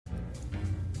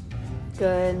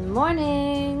Good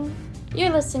morning! You're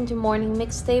listening to Morning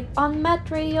Mixtape on Met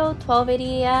Radio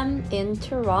 1280 AM in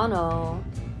Toronto.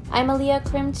 I'm Aliyah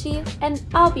Krimchi, and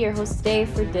I'll be your host today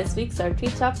for this week's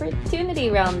ArtReach Opportunity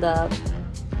Roundup.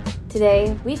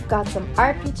 Today, we've got some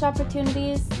ArtReach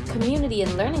opportunities, community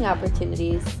and learning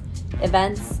opportunities,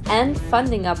 events, and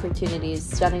funding opportunities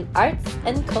surrounding arts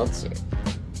and culture.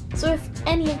 So if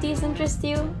any of these interest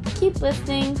you, keep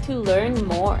listening to learn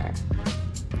more.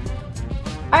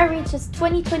 ArtReach's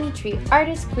 2023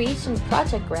 Artist Creation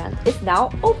Project Grant is now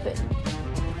open.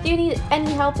 Do you need any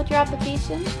help with your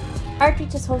application?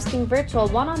 ArtReach is hosting virtual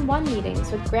one-on-one meetings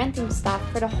with granting staff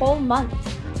for the whole month.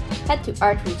 Head to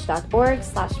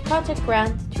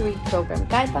artreach.org/projectgrant to read program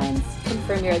guidelines,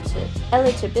 confirm your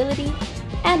eligibility,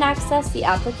 and access the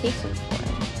application form.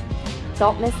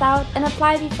 Don't miss out and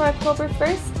apply before October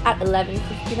 1st at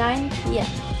 11:59 p.m.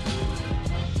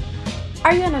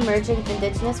 Are you an emerging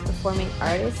Indigenous performing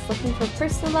artist looking for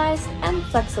personalized and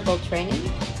flexible training?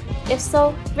 If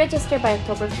so, register by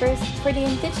October 1st for the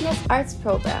Indigenous Arts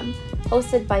Program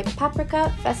hosted by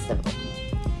Paprika Festival.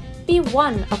 Be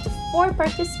one of the 4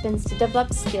 participants to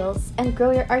develop skills and grow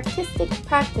your artistic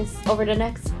practice over the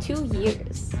next 2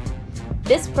 years.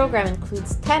 This program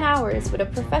includes 10 hours with a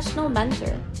professional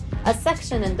mentor, a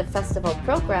section in the festival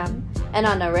program, an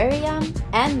honorarium,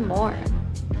 and more.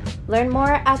 Learn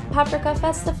more at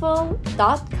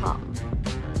paprikafestival.com.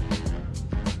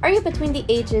 Are you between the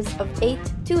ages of 8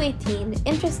 to 18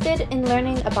 interested in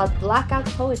learning about blackout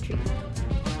poetry?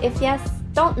 If yes,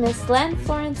 don't miss Len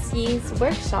Florence Yee's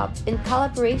workshop in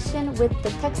collaboration with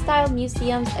the Textile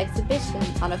Museum's exhibition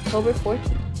on October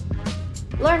 14th.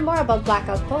 Learn more about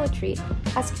blackout poetry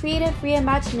as creative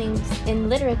reimaginings in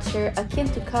literature akin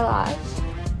to collage,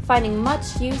 finding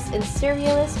much use in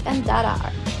surrealist and data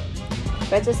art.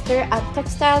 Register at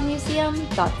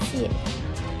textilemuseum.ca.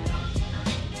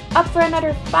 Up for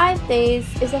another 5 days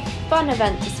is a fun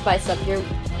event to spice up your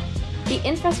week. The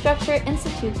Infrastructure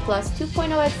Institute Plus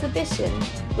 2.0 exhibition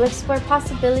will explore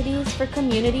possibilities for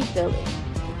community building.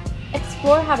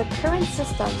 Explore how the current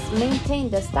systems maintain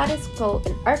the status quo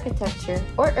in architecture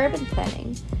or urban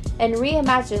planning, and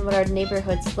reimagine what our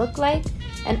neighborhoods look like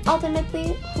and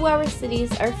ultimately who our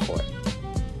cities are for.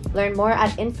 Learn more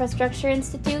at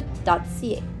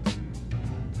infrastructureinstitute.ca.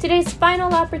 Today's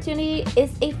final opportunity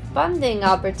is a funding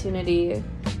opportunity.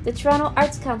 The Toronto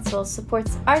Arts Council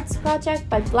supports arts projects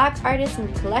by Black artists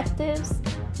and collectives,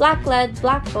 Black-led,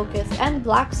 Black-focused, and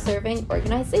Black-serving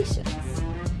organizations.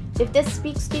 If this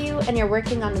speaks to you and you're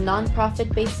working on a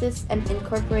non-profit basis and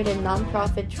incorporated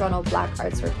non-profit Toronto Black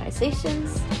arts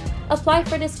organizations, apply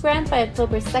for this grant by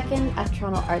October 2nd at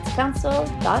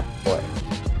torontoartscouncil.org.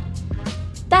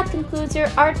 That concludes your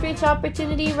ArtReach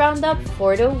Opportunity Roundup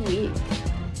for the week.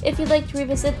 If you'd like to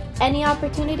revisit any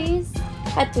opportunities,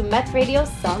 head to Met Radio's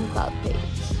SoundCloud page.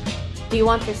 Do you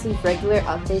want to receive regular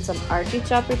updates on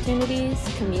ArtReach opportunities,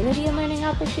 community and learning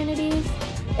opportunities,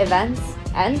 events,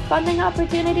 and funding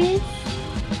opportunities?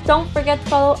 Don't forget to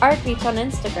follow ArtReach on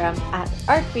Instagram at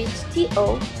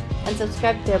ArtReachTO and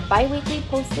subscribe to their bi-weekly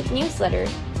posted newsletter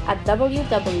at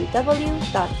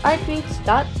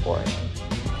www.artreach.org.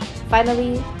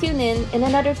 Finally, tune in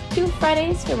another 2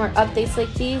 Fridays for more updates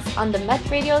like these on the Met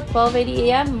Radio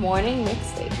 1280 AM Morning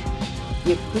Mixtape.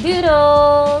 Yippee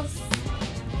doodles!